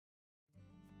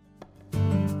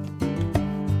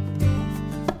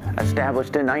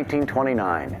Established in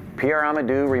 1929, Pierre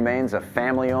Amadieu remains a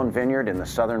family-owned vineyard in the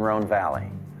southern Rhone Valley.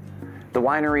 The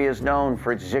winery is known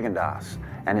for its Gigondas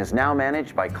and is now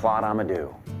managed by Claude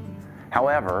Amadieu.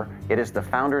 However, it is the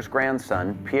founder's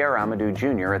grandson, Pierre Amadieu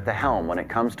Jr., at the helm when it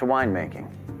comes to winemaking.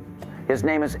 His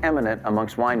name is eminent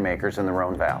amongst winemakers in the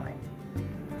Rhone Valley.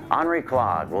 Henri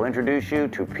Claude will introduce you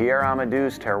to Pierre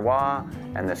Amadieu's terroir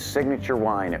and the signature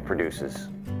wine it produces.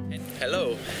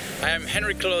 Hello, I am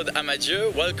Henri Claude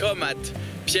Amadieu. Welcome at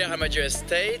Pierre Amadieu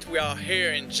Estate. We are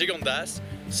here in Gigondas,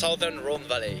 southern Rhone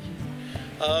Valley.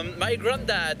 My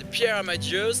granddad, Pierre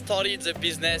Amadieu, started the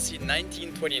business in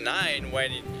 1929 when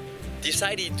he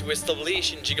decided to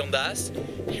establish in Gigondas.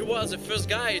 He was the first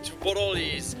guy to bottle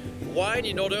his wine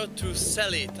in order to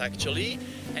sell it, actually.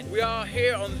 And we are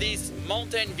here on these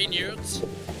mountain vineyards,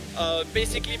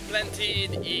 basically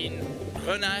planted in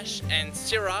Grenache and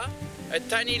Syrah, a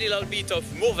tiny little bit of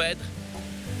Mourvèdre.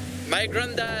 My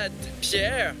granddad,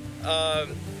 Pierre,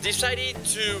 decided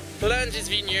to plant this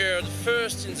vineyard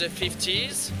first in the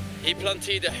 50s. He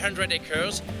planted 100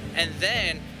 acres, and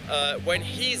then when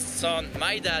his son,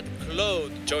 my dad,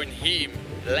 Claude, joined him,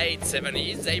 late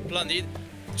 70s, they planted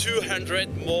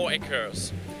 200 more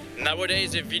acres.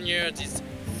 Nowadays, the vineyard is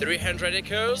 300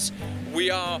 acres. We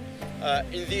are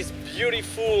in this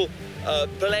beautiful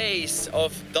place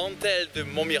of Dentelle de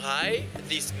Montmirail,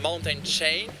 this mountain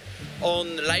chain,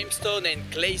 on limestone and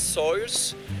clay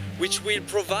soils, which will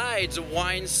provide the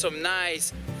wine some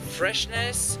nice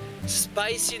freshness,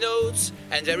 spicy notes,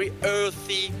 and very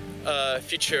earthy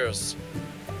features.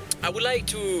 I would like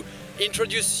to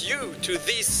introduce you to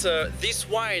this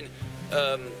wine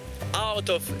out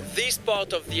of this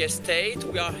part of the estate.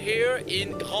 We are here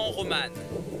in Grand Roman.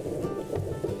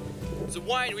 The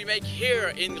wine we make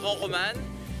here in Grand Roman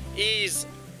is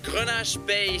Grenache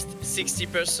based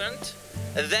 60%,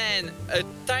 then a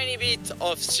tiny bit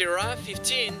of Syrah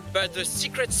 15%, but the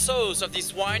secret sauce of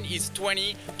this wine is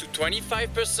 20 to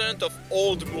 25% of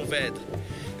old Mourvèdre.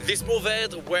 This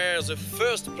Mourvèdre were the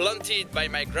first planted by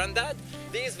my granddad.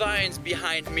 These vines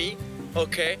behind me,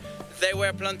 okay, they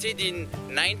were planted in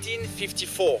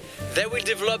 1954. They will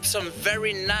develop some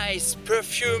very nice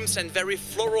perfumes and very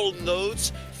floral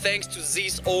notes thanks to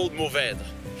this old Mourvèdre.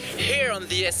 Here on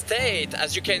the estate,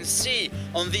 as you can see,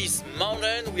 on this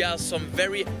mountain, we have some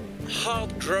very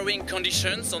hard growing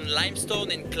conditions on limestone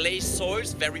and clay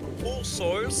soils, very poor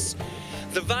soils.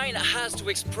 The vine has to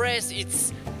express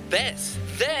its best.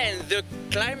 Then the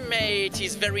climate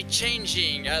is very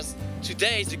changing, as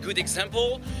today is a good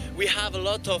example. We have a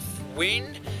lot of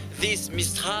wind, this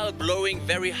Mistral blowing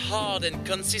very hard and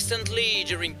consistently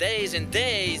during days and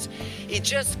days. It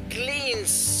just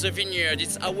cleans the vineyard.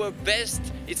 It's our best,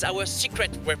 it's our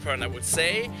secret weapon, I would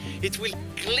say. It will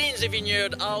clean the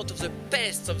vineyard out of the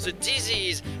pests, of the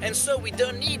disease, and so we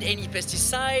don't need any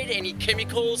pesticide, any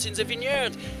chemicals in the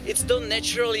vineyard. It's done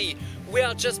naturally. We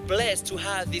are just blessed to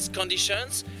have these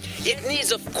conditions. It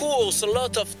needs, of course, a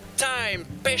lot of time,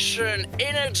 passion,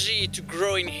 energy to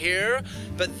grow in here,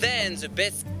 but then the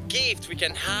best gift we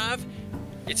can have,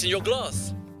 it's in your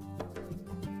glass.